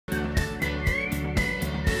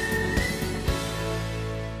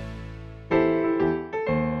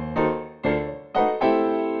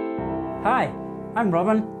I'm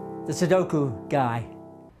Robin, the Sudoku Guy.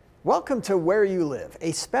 Welcome to Where You Live.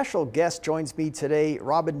 A special guest joins me today,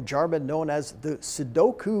 Robin Jarman, known as the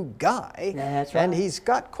Sudoku Guy. That's right. And he's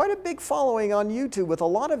got quite a big following on YouTube with a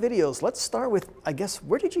lot of videos. Let's start with, I guess,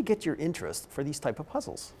 where did you get your interest for these type of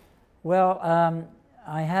puzzles? Well,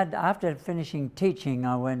 after finishing teaching,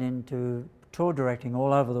 I went into tour directing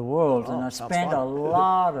all over the world, and I spent a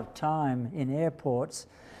lot of time in airports.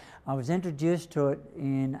 I was introduced to it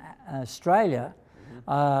in Australia.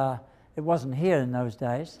 It wasn't here in those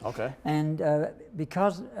days. Okay. And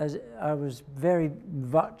because I was very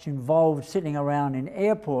much involved sitting around in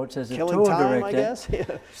airports as a tour director, I guess.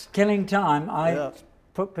 Yeah. Killing time, I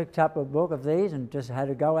picked up a book of these and just had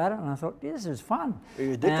a go at it, and I thought, this is fun. Were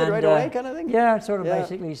you addicted right away, kind of thing? Yeah, sort of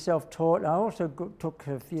basically self-taught. I also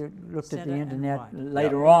looked at the internet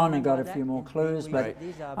later on and got a few more clues, but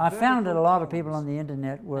I found that a lot of people on the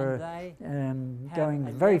internet were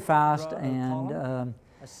going very fast and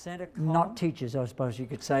not teachers, I suppose you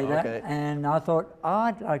could say that. And I thought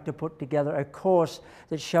I'd like to put together a course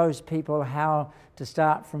that shows people how to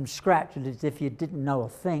start from scratch, as if you didn't know a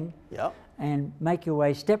thing, and make your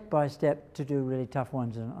way step by step to do really tough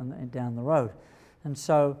ones down the road. And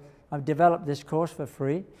so I've developed this course for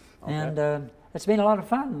free, and it's been a lot of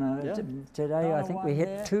fun. Today I think we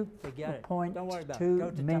hit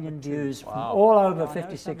 2.2 million views from all over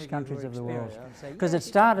 56 countries of the world. Because it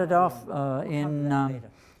started off in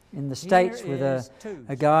the States with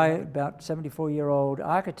a guy, about 74-year-old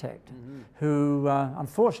architect, who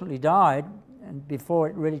unfortunately died before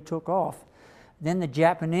it really took off. Then the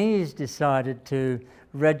Japanese decided to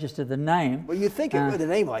register the name. Well, you'd think with a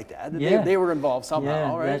name like that, they were involved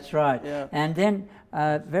somehow, right? That's right. Yeah. And then,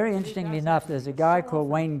 very interestingly enough, there's a guy called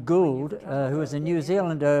Wayne Gould, who was a New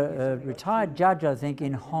Zealander, retired judge, I think,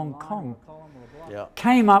 in Hong Kong,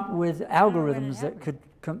 came up with algorithms that could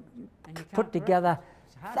put together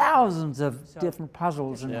thousands of different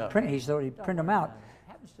puzzles, and he thought he'd print them out.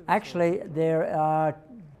 Actually, there are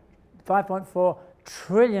 5.4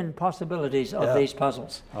 trillion possibilities of these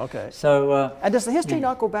puzzles. Okay. So, and does the history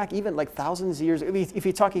not go back even like thousands of years? I mean, if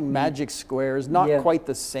you're talking magic squares, not quite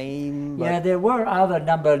the same. But there were other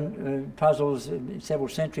number puzzles several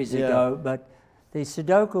centuries ago, but the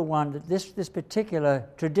Sudoku one, this particular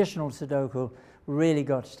traditional Sudoku, really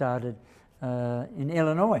got started in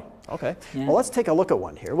Illinois. Okay. Well, let's take a look at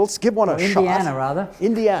one here. Let's give one a shot. Indiana, rather.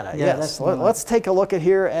 Indiana, yes. Let's take a look at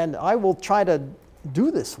here, and I will try to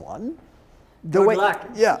do this one. Good luck.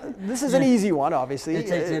 Yeah, this is an easy one, obviously.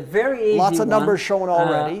 It's a very easy Lots of numbers shown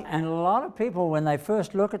already. And a lot of people, when they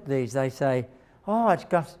first look at these, they say, oh, it's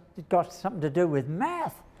got something to do with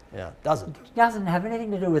math. Yeah, it doesn't. It doesn't have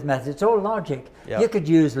anything to do with math. It's all logic. You could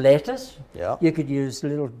use letters. You could use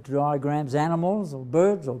little diagrams, animals or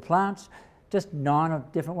birds or plants, just 9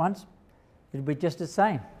 different ones. It'd be just the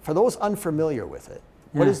same. For those unfamiliar with it,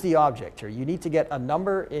 what is the object here? You need to get a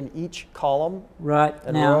number in each column,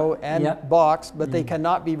 and row, and box, but they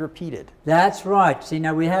cannot be repeated. That's right. See,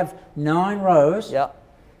 now we have 9 rows.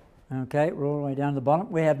 Okay, we're all the way down to the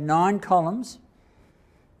bottom. We have 9 columns,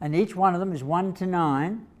 and each one of them is 1 to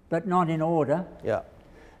 9, but not in order.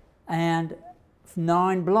 And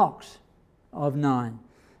 9 blocks of 9.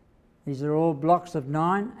 These are all blocks of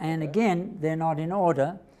 9, and again, they're not in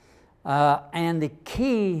order. And the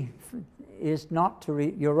key is not to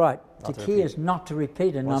you're right. The key is not to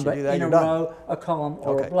repeat a number in a row, a column,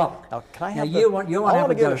 or a block. Now, can I have you want to have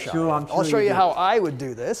a go? Sure, I'm sure. I'll show you how I would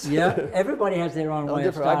do this. Everybody has their own way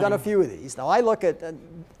of starting. I've done a few of these. Now, I look at,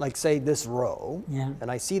 like, say, this row, and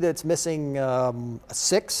I see that it's missing a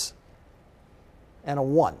 6 and a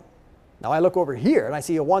 1. Now, I look over here, and I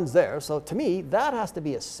see a 1's there. So, to me, that has to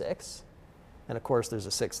be a 6. And of course, there's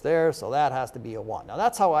a 6 there, so that has to be a 1. Now,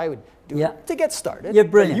 that's how I would do it to get started. You're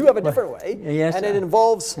brilliant. You have a different way, and it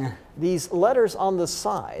involves these letters on the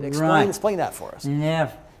side. Explain that for us.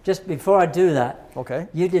 Just before I do that,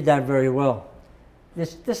 you did that very well.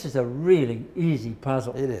 This is a really easy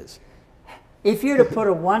puzzle. It is. If you'd have put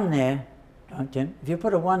a 1 there, Jim, if you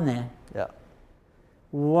put a 1 there,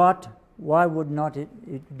 why would not it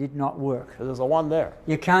did not work? Because there's a 1 there.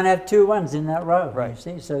 You can't have 2 1s in that row. You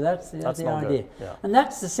see, so that's the idea. And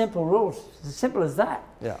that's the simple rules. It's as simple as that.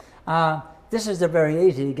 This is a very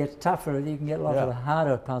easy. It gets tougher. You can get lots of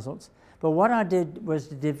harder puzzles. But what I did was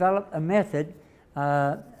to develop a method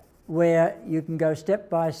where you can go step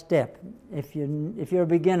by step. If you're a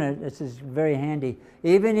beginner, this is very handy.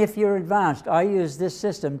 Even if you're advanced, I use this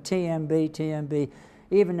system, TMB,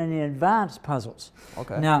 even in the advanced puzzles.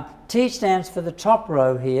 Now, T stands for the top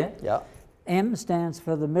row here, M stands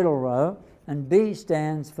for the middle row, and B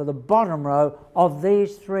stands for the bottom row of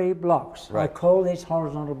these 3 blocks. I call these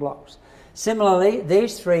horizontal blocks. Similarly,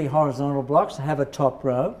 these 3 horizontal blocks have a top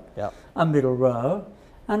row, a middle row,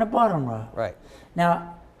 and a bottom row. Right.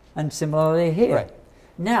 Now, and similarly here. Right.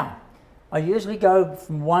 Now, I usually go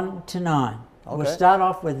from 1 to 9. Okay. We'll start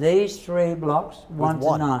off with these 3 blocks, 1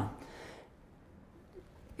 to 9.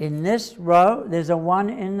 In this row, there's a 1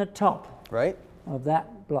 in the top of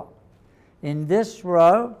that block. In this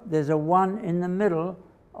row, there's a 1 in the middle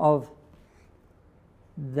of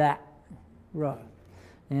that row.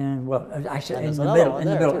 And well, actually in the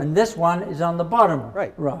middle, and this one is on the bottom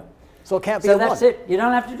row. So it can't be a 1. So that's it. You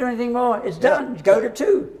don't have to do anything more. It's done. Go to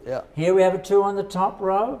 2. Yeah. Here we have a 2 on the top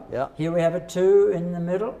row. Yeah. Here we have a 2 in the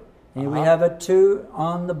middle. Here we have a 2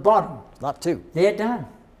 on the bottom. Not 2. They're done.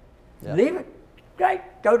 Yeah. Leave it. Great.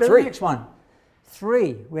 Go to 3. the next one.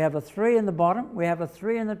 3. We have a 3 in the bottom. We have a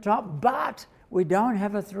 3 in the top, but we don't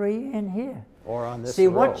have a 3 in here. Or on this See,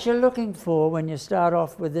 row. what you're looking for when you start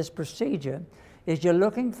off with this procedure is you're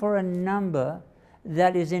looking for a number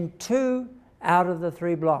that is in 2 out of the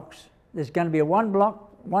 3 blocks. There's going to be a one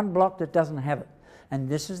block that doesn't have it. And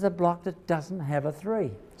this is the block that doesn't have a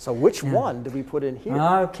 3. So which one do we put in here?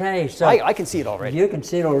 Okay, so I can see it already. You can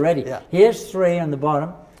see it already. Yeah. Here's 3 on the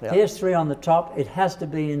bottom. Yeah. Here's 3 on the top. It has to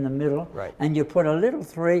be in the middle. Right. And you put a little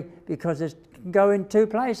 3 because it can go in 2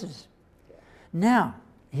 places. Now,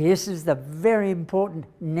 this is the very important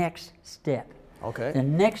next step. Okay. The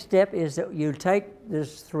next step is that you take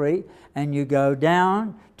this 3 and you go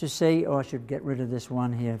down to see, I should get rid of this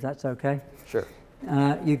 1 here, if that's okay. Sure.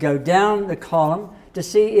 You go down the column to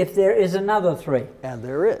see if there is another 3. And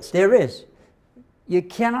there is. There is. You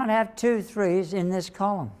cannot have 2 3s in this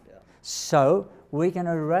column. Yeah. So we can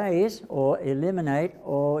erase or eliminate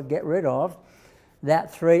or get rid of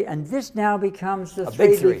that 3, and this now becomes the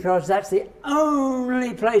 3 because that's the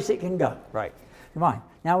only place it can go. Right. Right.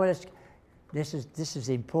 Now this is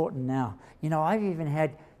important now. You know, I've even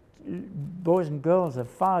had boys and girls of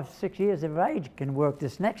 5, 6 years of age can work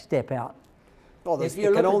this next step out. Well, it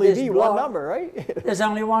can only be one number, right? There's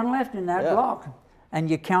only 1 left in that block. And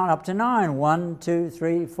you count up to 9. 1, 2,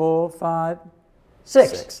 3, 4, 5,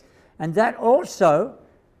 6. And that also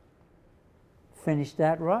finished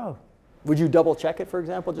that row. Would you double check it, for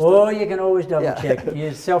example? You can always double check.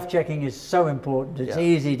 Self-checking is so important. It's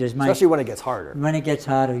easy to make. Especially when it gets harder. When it gets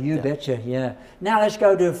harder, you betcha, Now let's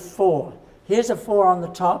go to 4. Here's a 4 on the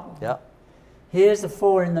top. Yeah. Here's the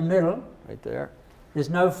 4 in the middle. Right there. There's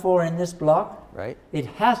no 4 in this block. Right. It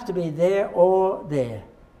has to be there or there.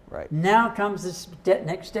 Right. Now comes this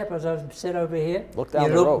next step, as I said over here. Look down you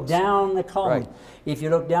the look rows. down the column. Right. If you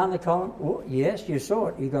look down the column, yes, you saw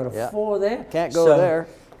it. You got a 4 there. Can't go there.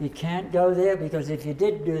 You can't go there because if you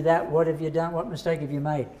did do that, what have you done? What mistake have you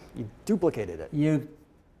made? You duplicated it. You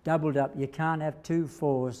doubled up. You can't have 2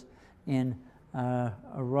 4s in a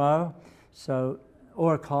row, so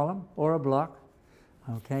or a column or a block.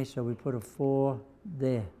 Okay, so we put a 4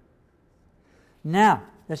 there. Now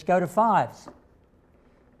let's go to 5s.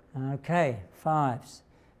 Okay, 5s.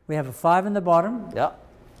 We have a 5 in the bottom. Yeah.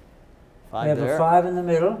 5 we have there. A 5 in the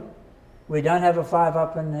middle. We don't have a 5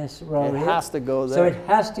 up in this row here. It has to go there. So it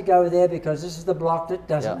has to go there because this is the block that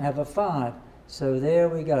doesn't have a 5. So there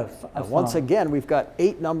we go. Once again, we've got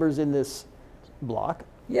 8 numbers in this block.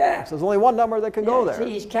 Yeah. So there's only 1 number that can go there.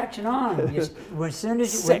 See, he's catching on. As soon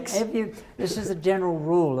as 6. This is a general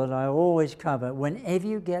rule that I always cover. Whenever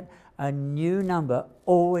you get a new number,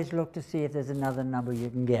 always look to see if there's another number you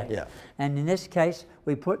can get. Yeah. And in this case,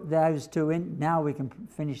 we put those 2 in. Now we can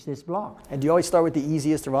finish this block. And do you always start with the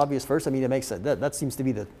easiest or obvious first? I mean, it makes that seems to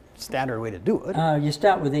be the standard way to do it. You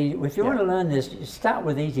start with if you want to learn this, you start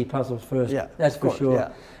with easy puzzles first. Yeah, that's for sure.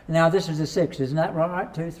 Yeah. Now this is a 6, isn't that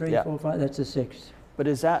right? 2, 3, 4, 5. That's a 6. But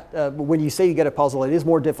is that when you say you get a puzzle, it is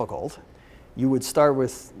more difficult. You would start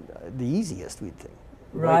with the easiest, we'd think.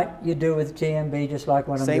 Right, you do with TMB just like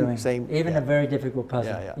what I'm doing. Even a very difficult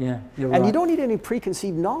puzzle. Yeah, you're and right. you don't need any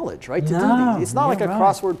preconceived knowledge, right, to do these. It's not like a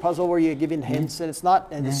crossword puzzle where you give in hints, and it's not,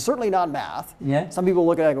 and it's certainly not math. Yeah. Some people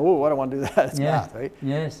look at it and go, oh, I don't want to do that. It's math, right?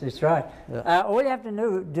 Yes, that's right. All you have to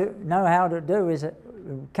know how to do is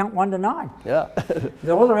count 1 to 9. Yeah.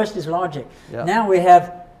 All the rest is logic. Yeah. Now we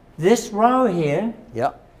have this row here.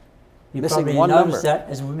 Yeah. You missing probably 1 number. Noticed that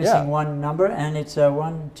as we're missing 1 number, and it's a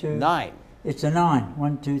 1, 2, 9. It's a 9.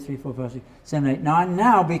 1, 2, 3, 4, 5, 6, 7, 8, 9.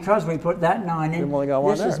 Now, because we put that 9 in,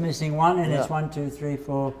 this is missing 1, and it's 1, 2, 3,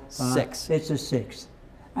 4, 5. 6. It's a 6.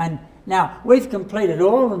 And now we've completed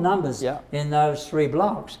all the numbers in those 3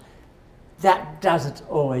 blocks. That doesn't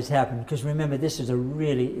always happen, because remember, this is a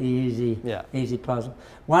really easy puzzle.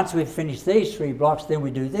 Once we've finished these 3 blocks, then we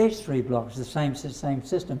do these 3 blocks, the same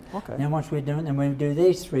system. Okay. And then once we're done, then we do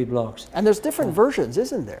these 3 blocks. And there's different versions,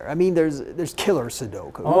 isn't there? I mean, there's killer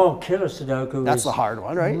Sudoku. Oh, killer Sudoku. That's the hard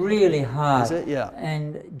one, right? Really hard. Is it? Yeah.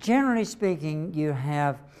 And generally speaking, you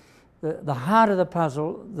have the harder the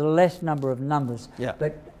puzzle, the less number of numbers. Yeah.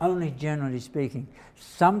 But only generally speaking.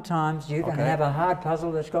 Sometimes you can have a hard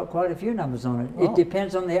puzzle that's got quite a few numbers on it. Oh. It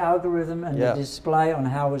depends on the algorithm and the display on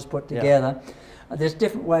how it was put together. There's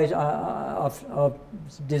different ways of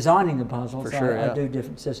designing the puzzle. For sure, I do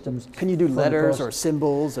different systems. Can you do letters or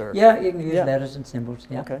symbols? Or yeah, you can use letters and symbols.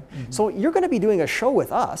 Yeah. Okay. So you're going to be doing a show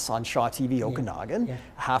with us on Shaw TV Okanagan, a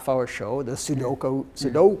half-hour show, the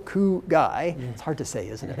Sudoku Guy. It's hard to say,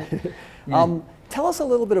 isn't it? Tell us a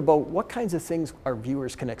little bit about what kinds of things our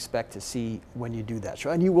viewers can expect to see when you do that show.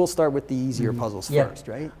 And you will start with the easier puzzles first,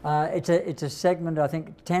 right? It's a segment, I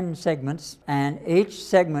think 10 segments, and each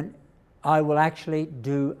segment I will actually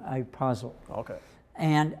do a puzzle. Okay.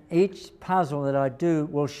 And each puzzle that I do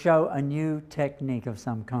will show a new technique of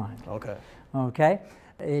some kind. Okay. Okay?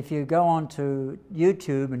 If you go on to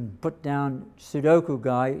YouTube and put down Sudoku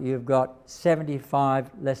Guy, you've got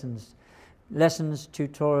 75 lessons,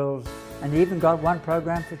 tutorials, and even got one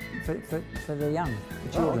program for the young,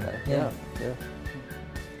 the children. Yeah.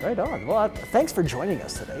 Right on. Well, thanks for joining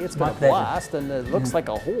us today. It's been a blast, and it looks like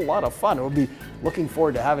a whole lot of fun. We'll be looking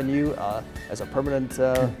forward to having you as a permanent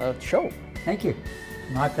show. Thank you.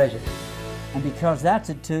 My pleasure. And because that's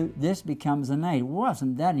a 2, this becomes an 8.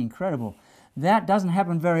 Wasn't that incredible? That doesn't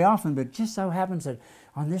happen very often, but just so happens that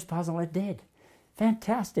on this puzzle it did.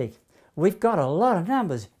 Fantastic. We've got a lot of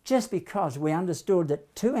numbers just because we understood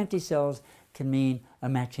that 2 empty cells can mean a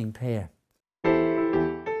matching pair.